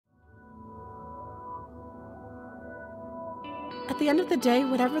At the end of the day,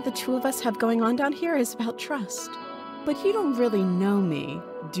 whatever the two of us have going on down here is about trust. But you don't really know me,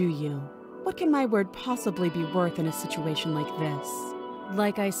 do you? What can my word possibly be worth in a situation like this?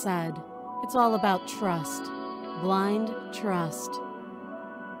 Like I said, it's all about trust. Blind trust.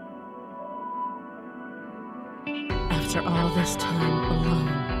 After all this time alone,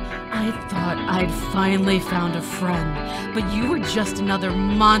 I thought I'd finally found a friend, but you were just another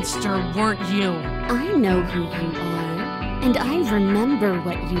monster, weren't you? I know who you are, and I remember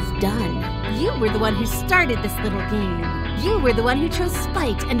what you've done. You were the one who started this little game. You were the one who chose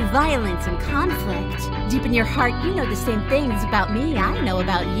spite and violence and conflict. Deep in your heart, you know the same things about me I know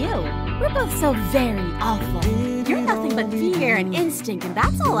about you. We're both so very awful. You're nothing but fear and instinct, and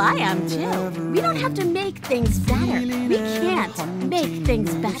that's all I am, too. We don't have to make things better. We can't make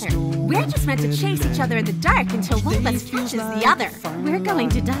things better. We're just meant to chase each other in the dark until one of us catches the other. We're going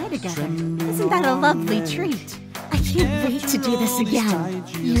to die together. Isn't that a lovely treat? I can't wait to do this again,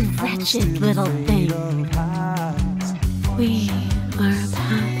 you wretched little thing. We are a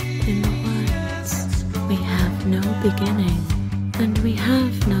path in the woods. We have no beginning, and we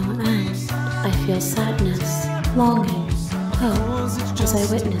have no end. I feel sadness, longing, hope as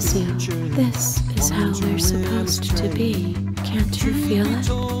I witness you. This is how we're supposed to be. Can't you feel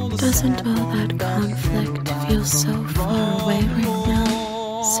it? Doesn't all that conflict feel so far away right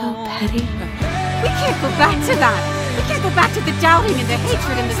now? So petty? We can't go back to that. We can't go back to the doubting and the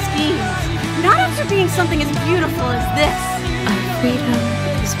hatred and the schemes. Not after being something as beautiful as this. Our freedom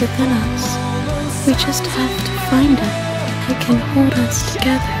is within us. We just have to find it. It can hold us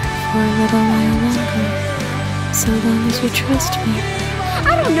together for a little while longer. So long as you trust me.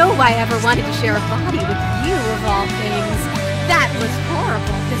 I don't know why I ever wanted to share a body with you, of all things. That was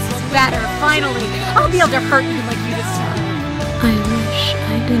horrible. This is better, finally. I'll be able to hurt you like you deserve. I wish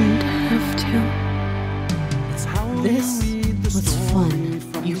I didn't have to. This was fun.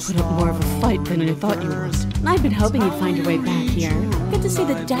 You put up more of a fight than I thought you would. And I've been hoping you'd find your way back here. Good to see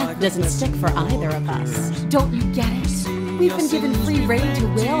that death doesn't stick for either of us. Don't you get it? We've been given free rein to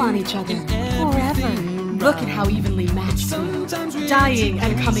wail on each other forever. Look at how evenly matched we are. Dying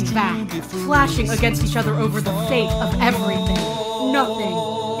and coming back. Flashing against each other over the fate of everything. Nothing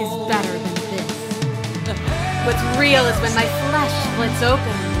is better than this. What's real is when my flesh splits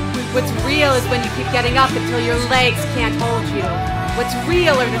open. What's real is when you keep getting up until your legs can't hold you. What's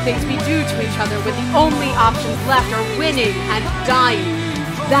real are the things we do to each other when the only options left are winning and dying.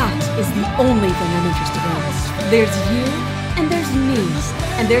 That is the only thing I'm interested in. There's you, and there's me,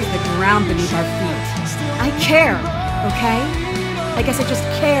 and there's the ground beneath our feet. I care, okay? I guess I just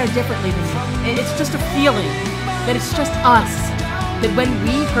care differently than you. It's just a feeling that it's just us. That when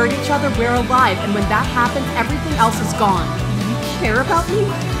we hurt each other, we're alive, and when that happens, everything else is gone. You care about me?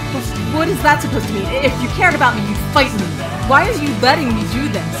 What is that supposed to mean? If you cared about me, you'd fight me. Why are you letting me do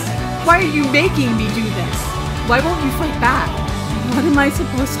this? Why are you making me do this? Why won't you fight back? What am I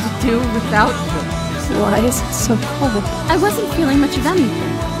supposed to do without you? Why is it so cold? I wasn't feeling much of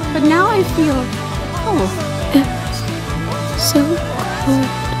anything, but now I feel cold. It's so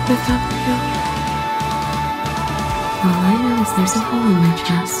cold without you. All I know is there's a hole in my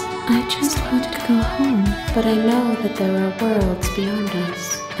chest. I just want to go home, but I know that there are worlds beyond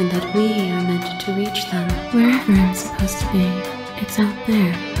us, and that we are meant to reach them. Wherever I'm supposed to be, it's out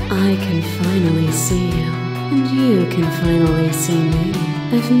there. I can finally see you, and you can finally see me.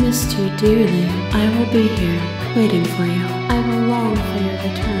 I've missed you dearly. I will be here, waiting for you. I will long for your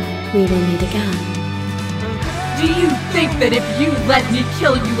return. We will meet again. Do you think that if you let me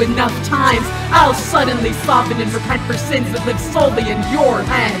kill you enough times, I'll suddenly soften and repent for sins that live solely in your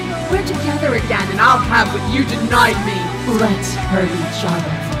head? We're together again, and I'll have what you denied me. Let's hurt each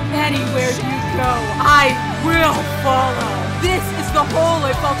other. Anywhere you go, I will follow. This is the hole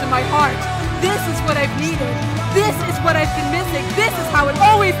I felt in my heart. This is what I've needed. This is what I've been missing. This is how it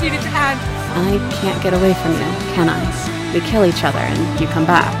always needed to end. I can't get away from you, can I? We kill each other and you come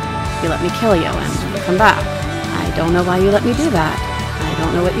back. You let me kill you and you come back. I don't know why you let me do that. I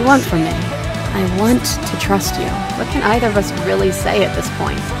don't know what you want from me. I want to trust you. What can either of us really say at this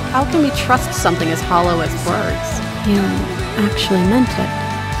point? How can we trust something as hollow as words? You actually meant it.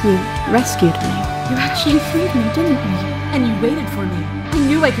 You rescued me. You actually freed me, didn't you? And you waited for me. I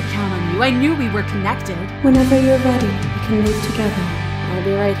knew I could count on you. I knew we were connected. Whenever you're ready, we can move together. I'll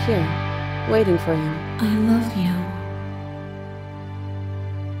be right here, waiting for you. I love you.